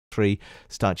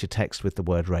Start your text with the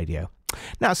word radio.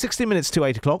 Now, 16 minutes to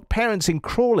 8 o'clock, parents in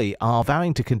Crawley are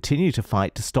vowing to continue to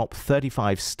fight to stop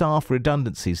 35 staff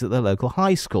redundancies at their local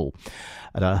high school.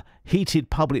 At a heated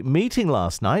public meeting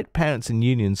last night, parents and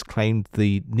unions claimed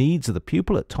the needs of the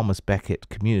pupil at Thomas Bennett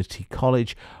Community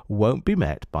College won't be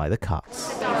met by the cuts.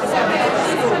 We've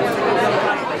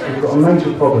got a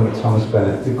major problem at Thomas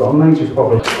Bennett. We've got a major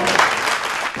problem.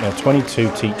 There are 22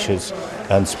 teachers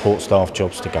and support staff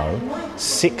jobs to go.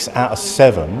 6 out of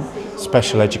 7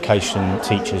 special education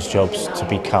teachers' jobs to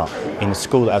be cut in a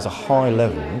school that has a high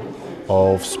level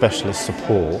of specialist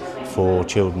support for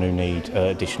children who need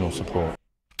additional support.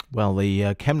 Well,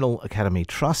 the Kemnal Academy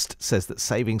Trust says that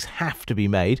savings have to be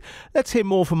made. Let's hear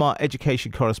more from our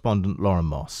education correspondent, Lauren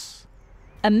Moss.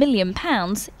 £1 million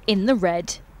in the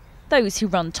red. Those who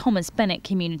run Thomas Bennett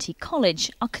Community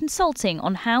College are consulting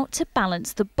on how to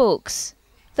balance the books.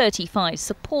 35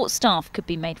 support staff could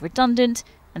be made redundant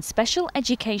and special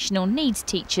educational needs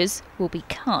teachers will be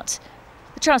cut.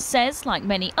 The Trust says, like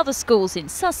many other schools in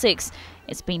Sussex,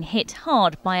 it's been hit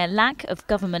hard by a lack of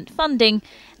government funding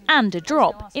and a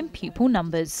drop in pupil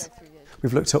numbers.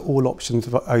 We've looked at all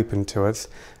options open to us,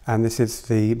 and this is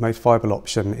the most viable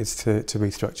option, is to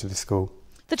restructure the school.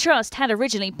 The Trust had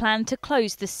originally planned to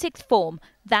close the sixth form.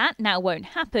 That now won't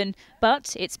happen,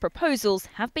 but its proposals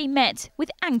have been met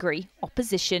with angry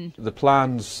opposition. The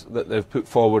plans that they've put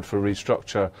forward for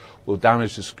restructure will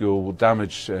damage the school, will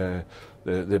damage the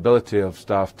ability of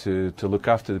staff to look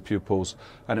after the pupils,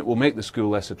 and it will make the school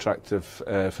less attractive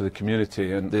for the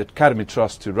community. And the Academy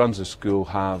Trust, who runs the school,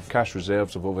 have cash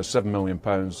reserves of over £7 million.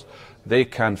 They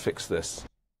can fix this.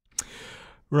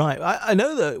 Right, I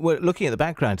know that we're looking at the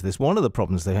background to this. One of the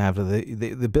problems they have,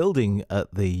 the building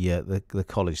at the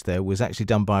college there was actually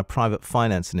done by a private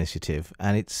finance initiative,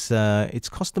 and it's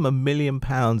cost them £1 million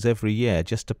every year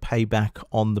just to pay back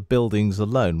on the buildings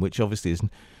alone, which obviously is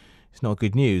not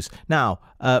good news. Now,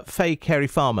 Faye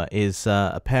Carey-Farmer is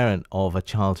a parent of a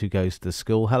child who goes to the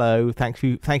school. Hello, thank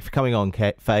you for coming on,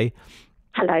 Faye.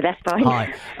 Hello, that's fine.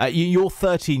 Hi. Your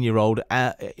 13-year-old,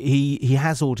 he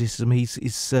has autism. He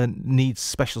needs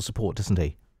special support, doesn't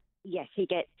he? Yes, he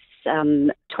gets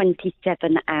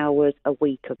 27 hours a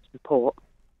week of support,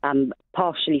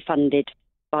 partially funded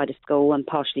by the school and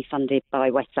partially funded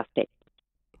by West Sussex.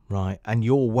 Right, and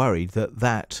you're worried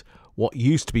that what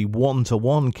used to be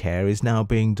one-to-one care is now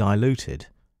being diluted?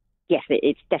 Yes,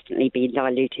 it's definitely being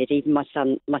diluted. Even my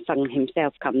son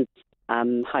himself comes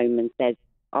home and says,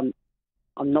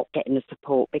 I'm not getting the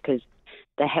support because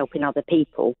they're helping other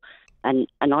people, and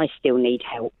I still need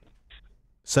help.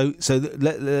 So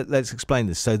let's explain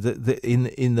this. So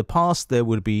in the past there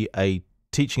would be a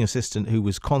teaching assistant who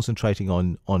was concentrating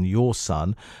on your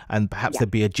son, and perhaps there'd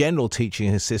be a general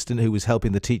teaching assistant who was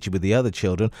helping the teacher with the other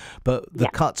children. But the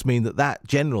cuts mean that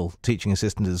general teaching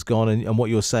assistant has gone, and what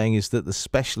you're saying is that the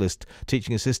specialist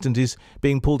teaching assistant is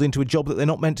being pulled into a job that they're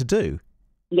not meant to do.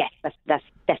 Yes, that's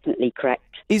definitely correct.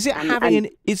 Is it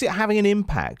having an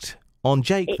impact on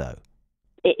Jake though?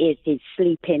 It is. His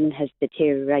sleeping has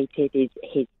deteriorated.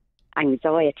 His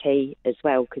anxiety as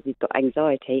well, because he's got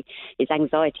anxiety. His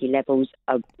anxiety levels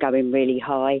are going really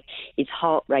high. His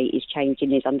heart rate is changing.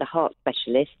 He's under heart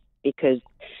specialist because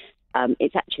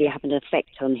it's actually having an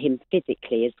effect on him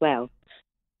physically as well.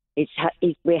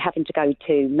 We're having to go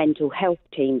to mental health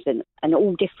teams and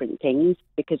all different things,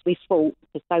 because we fought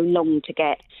for so long to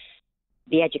get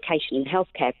the education and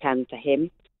healthcare plan for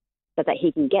him so that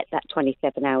he can get that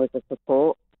 27 hours of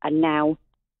support. And now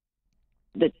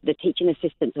the teaching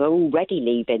assistants are already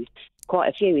leaving. Quite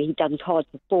a few. He done cards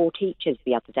for 4 teachers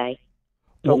the other day.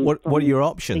 What are your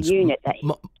options? The unit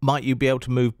might you be able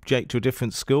to move Jake to a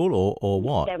different school or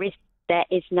what? There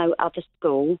is no other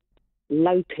school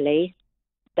locally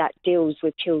that deals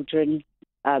with children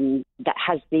that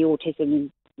has the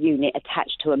autism unit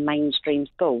attached to a mainstream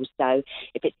school. So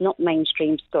if it's not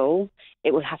mainstream school,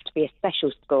 it will have to be a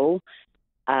special school,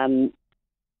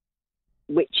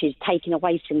 which is taken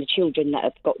away from the children that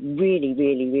have got really,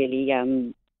 really,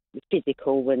 really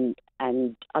physical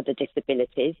and other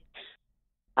disabilities.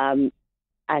 And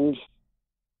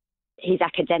his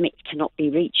academics cannot be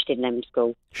reached in them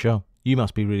schools. Sure. You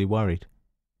must be really worried.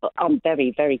 I'm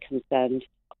very, very concerned.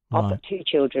 Right. I've got 2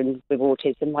 children with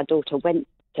autism. My daughter went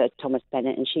to Thomas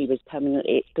Bennett and she was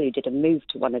permanently excluded and moved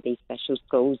to one of these special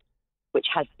schools, which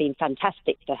has been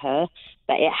fantastic for her,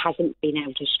 but it hasn't been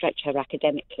able to stretch her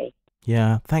academically.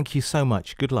 Yeah, thank you so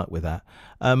much. Good luck with that.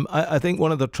 I think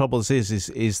one of the troubles is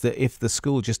that if the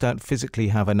school just don't physically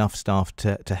have enough staff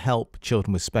to help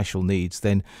children with special needs,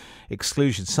 then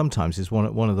exclusion sometimes is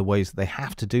one of the ways that they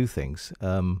have to do things.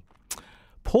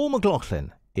 Paul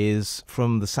McLaughlin is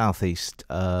from the South East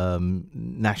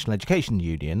National Education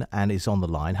Union and is on the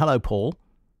line. Hello, Paul.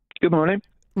 Good morning.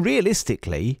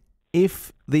 Realistically,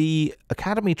 if the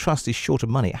Academy Trust is short of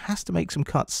money, it has to make some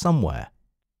cuts somewhere.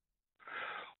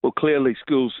 Well, clearly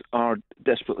schools are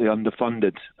desperately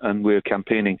underfunded, and we're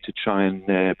campaigning to try and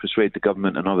persuade the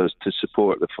government and others to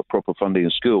support the proper funding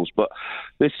of schools. But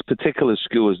this particular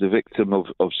school is the victim of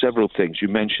several things. You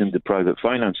mentioned the private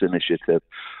finance initiative,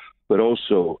 but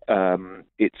also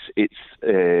it's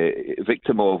a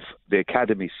victim of the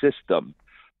academy system,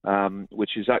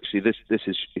 which is actually this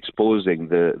is exposing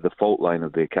the fault line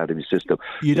of the academy system.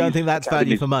 You don't think that's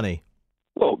value for money?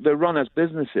 Well, they're run as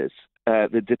businesses.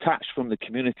 They're detached from the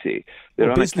community.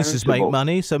 Well, businesses make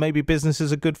money, so maybe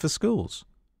businesses are good for schools.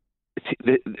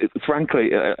 Frankly,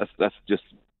 that's just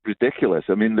ridiculous.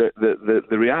 I mean, the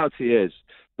reality is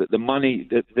that the money,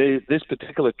 this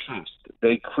particular trust,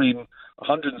 they cream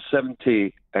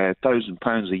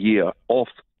 £170,000 a year off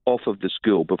of the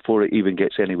school before it even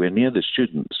gets anywhere near the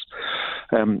students.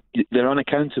 They're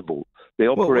unaccountable. They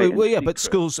operate. Well, yeah, but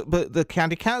the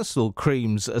county council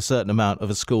creams a certain amount of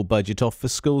a school budget off for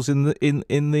schools in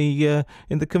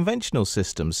the conventional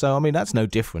system. So I mean, that's no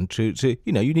different to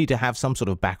you need to have some sort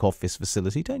of back office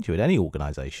facility, don't you, at any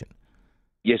organisation?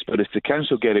 Yes, but if the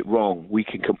council get it wrong, we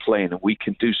can complain and we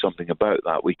can do something about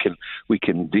that. We can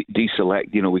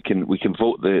deselect. We can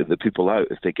vote the people out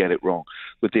if they get it wrong.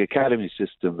 With the academy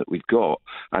system that we've got,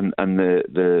 and a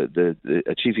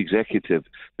chief executive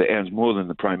that earns more than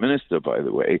the prime minister, by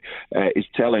the way, is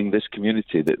telling this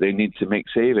community that they need to make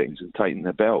savings and tighten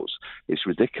their belts. It's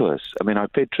ridiculous. I mean, I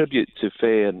paid tribute to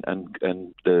Faye and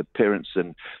the parents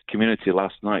and community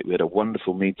last night. We had a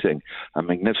wonderful meeting, a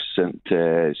magnificent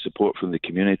support from the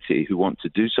community who want to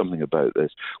do something about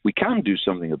this. We can do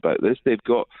something about this. They've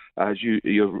got, as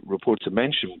your reporter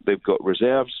mentioned, they've got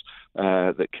reserves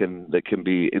that can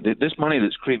be. This money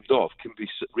that's creamed off can be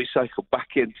recycled back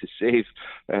in to save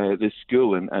this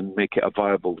school and make it a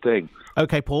viable thing.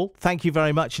 Okay, Paul. Thank you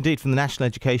very much indeed from the National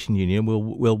Education Union.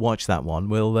 We'll watch that one.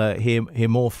 We'll hear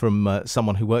more from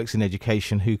someone who works in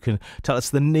education who can tell us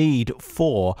the need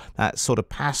for that sort of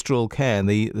pastoral care and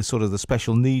the sort of the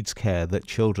special needs care that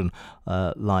children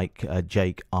like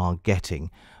Jake are getting,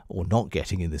 or not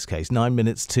getting in this case. 9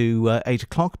 minutes to 8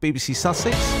 o'clock, BBC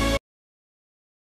Sussex.